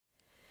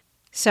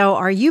So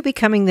are you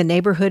becoming the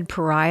neighborhood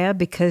pariah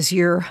because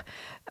you're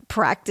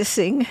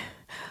practicing?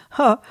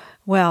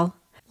 Well,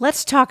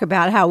 let's talk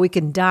about how we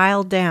can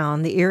dial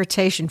down the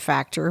irritation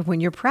factor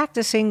when you're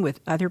practicing with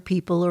other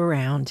people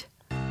around.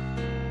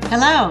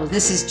 Hello,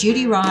 this is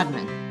Judy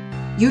Rodman.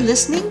 You're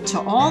listening to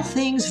All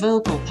Things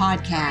Vocal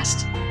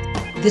podcast.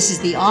 This is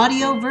the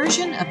audio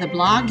version of the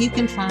blog you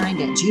can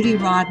find at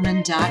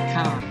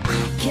judyrodman.com.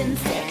 I can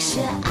fix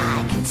you,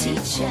 I can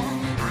teach you,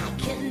 I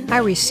can... I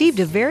received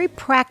a very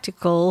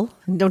practical,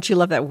 don't you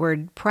love that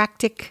word,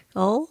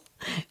 practical,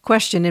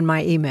 question in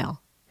my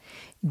email.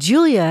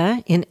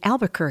 Julia in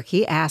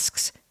Albuquerque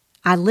asks,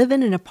 I live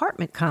in an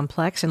apartment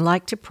complex and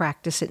like to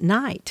practice at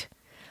night.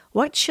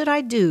 What should I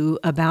do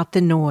about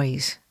the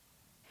noise?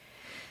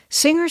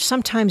 Singers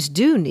sometimes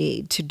do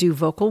need to do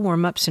vocal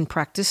warm-ups and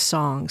practice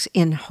songs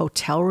in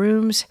hotel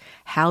rooms,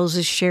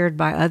 houses shared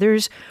by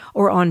others,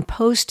 or on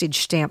postage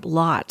stamp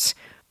lots,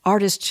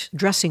 artists'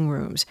 dressing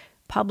rooms,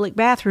 public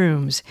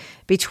bathrooms,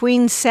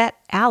 between set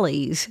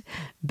alleys,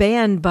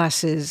 band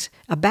buses,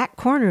 a back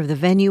corner of the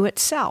venue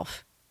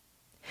itself.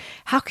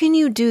 How can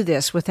you do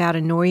this without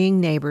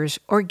annoying neighbors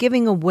or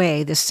giving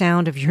away the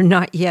sound of your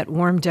not yet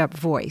warmed up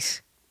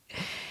voice?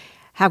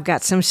 I've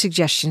got some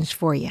suggestions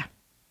for you.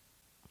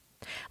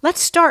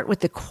 Let's start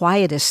with the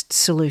quietest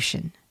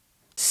solution: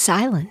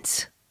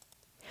 silence.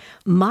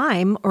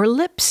 Mime or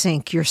lip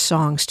sync your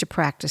songs to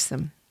practice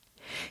them.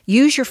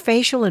 Use your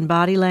facial and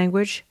body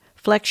language,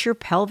 flex your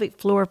pelvic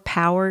floor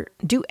power,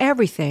 do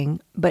everything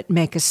but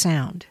make a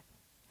sound.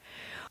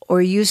 Or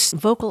use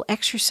vocal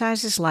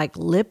exercises like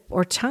lip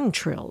or tongue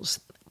trills.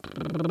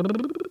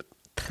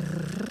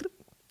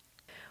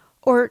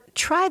 Or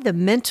try the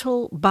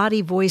mental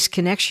body-voice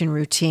connection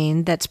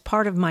routine that's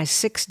part of my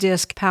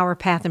 6-disc Power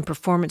Path and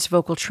Performance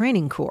Vocal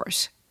Training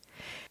course.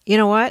 You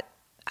know what?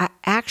 I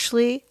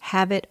actually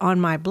have it on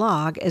my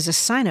blog as a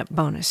sign-up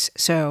bonus,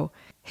 so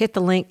hit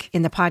the link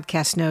in the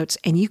podcast notes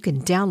and you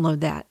can download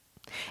that.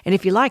 And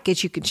if you like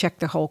it, you can check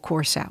the whole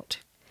course out.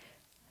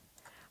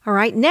 All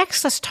right,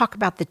 next let's talk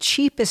about the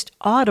cheapest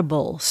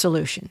audible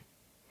solution.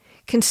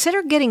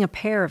 Consider getting a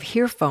pair of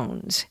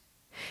earphones.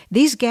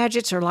 These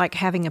gadgets are like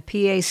having a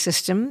PA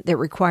system that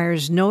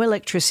requires no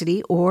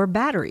electricity or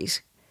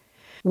batteries.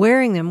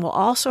 Wearing them will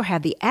also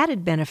have the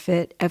added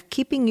benefit of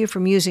keeping you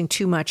from using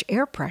too much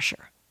air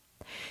pressure.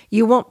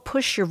 You won't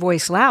push your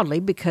voice loudly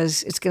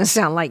because it's going to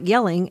sound like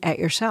yelling at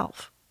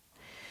yourself.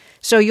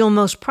 So you'll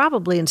most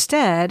probably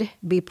instead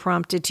be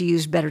prompted to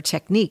use better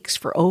techniques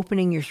for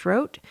opening your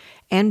throat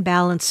and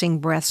balancing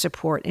breath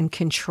support and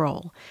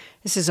control.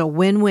 This is a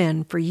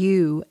win-win for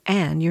you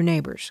and your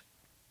neighbors.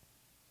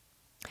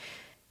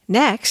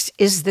 Next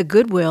is the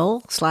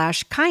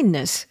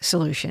goodwill/kindness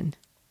solution.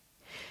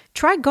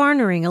 Try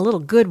garnering a little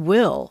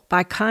goodwill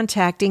by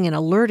contacting and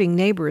alerting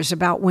neighbors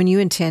about when you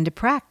intend to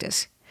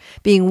practice,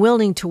 being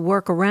willing to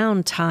work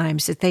around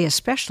times that they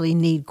especially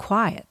need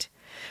quiet,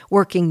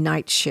 working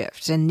night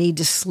shifts and need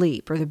to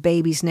sleep, or the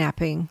baby's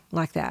napping,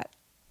 like that.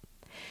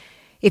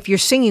 If you're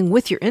singing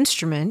with your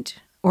instrument,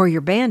 or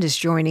your band is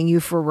joining you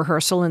for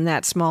rehearsal in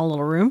that small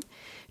little room,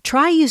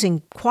 try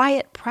using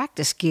quiet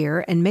practice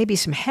gear and maybe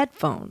some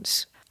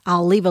headphones.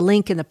 I'll leave a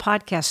link in the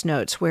podcast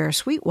notes where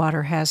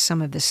Sweetwater has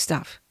some of this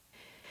stuff.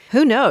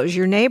 Who knows,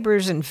 your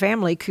neighbors and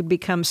family could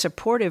become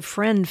supportive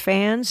friend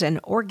fans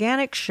and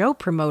organic show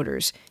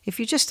promoters if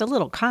you're just a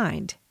little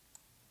kind.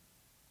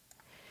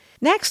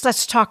 Next,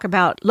 let's talk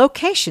about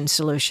location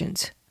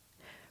solutions.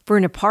 For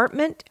an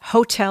apartment,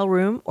 hotel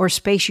room, or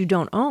space you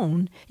don't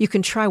own, you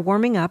can try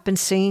warming up and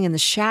singing in the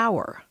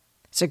shower.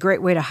 It's a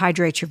great way to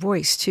hydrate your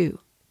voice, too.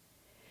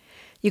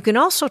 You can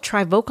also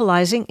try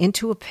vocalizing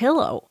into a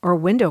pillow or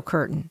window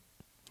curtain.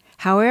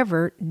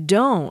 However,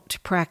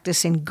 don't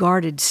practice in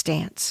guarded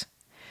stance.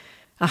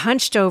 A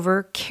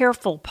hunched-over,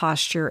 careful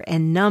posture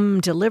and numb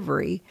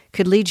delivery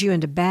could lead you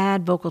into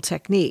bad vocal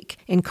technique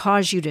and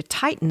cause you to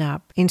tighten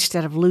up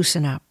instead of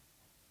loosen up.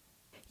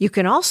 You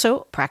can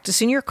also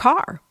practice in your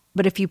car,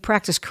 but if you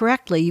practice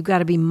correctly, you've got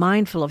to be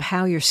mindful of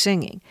how you're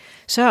singing.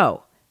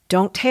 So,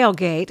 don't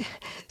tailgate,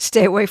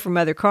 stay away from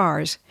other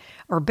cars,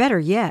 or better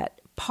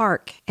yet,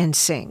 park and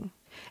sing.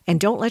 And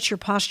don't let your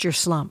posture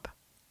slump.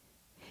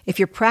 If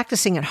you're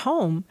practicing at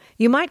home,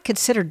 you might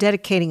consider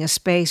dedicating a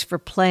space for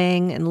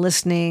playing and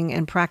listening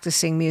and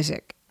practicing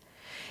music.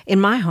 In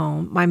my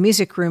home, my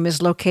music room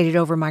is located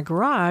over my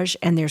garage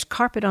and there's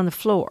carpet on the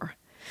floor.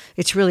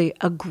 It's really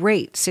a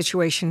great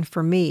situation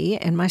for me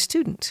and my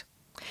students.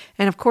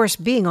 And of course,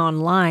 being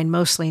online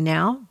mostly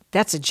now,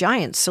 that's a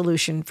giant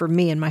solution for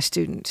me and my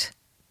students.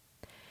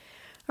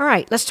 All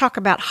right, let's talk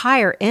about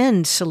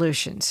higher-end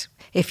solutions.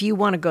 If you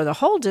want to go the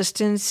whole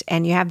distance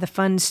and you have the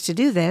funds to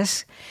do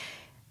this,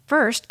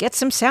 first, get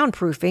some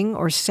soundproofing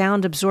or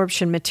sound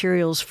absorption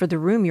materials for the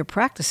room you're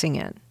practicing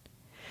in.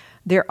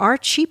 There are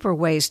cheaper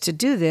ways to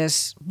do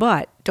this,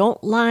 but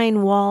don't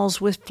line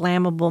walls with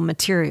flammable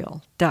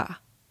material. Duh.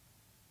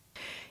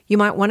 You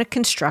might want to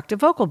construct a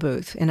vocal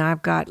booth, and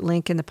I've got a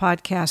link in the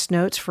podcast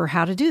notes for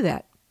how to do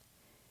that.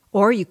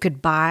 Or you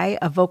could buy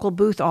a vocal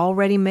booth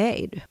already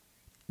made.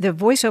 The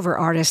voiceover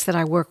artists that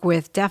I work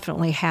with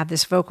definitely have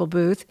this vocal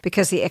booth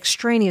because the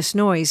extraneous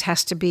noise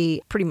has to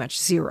be pretty much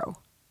zero.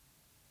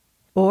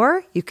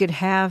 Or you could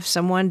have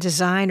someone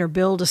design or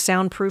build a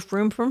soundproof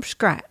room from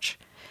scratch.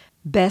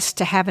 Best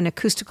to have an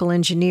acoustical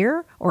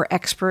engineer or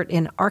expert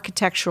in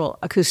architectural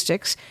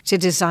acoustics to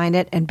design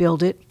it and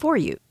build it for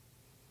you.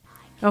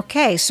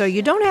 Okay, so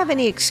you don't have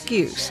any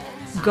excuse.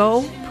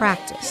 Go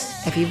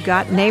practice. If you've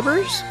got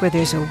neighbors where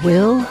there's a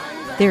will,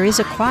 there is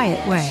a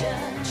quiet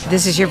way.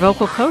 This is your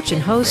vocal coach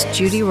and host,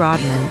 Judy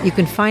Rodman. You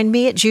can find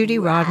me at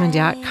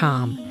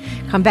judyrodman.com.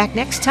 Come back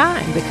next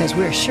time because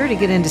we're sure to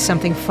get into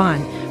something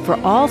fun for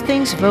All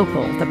Things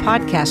Vocal, the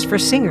podcast for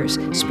singers,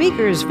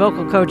 speakers,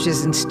 vocal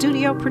coaches, and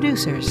studio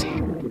producers.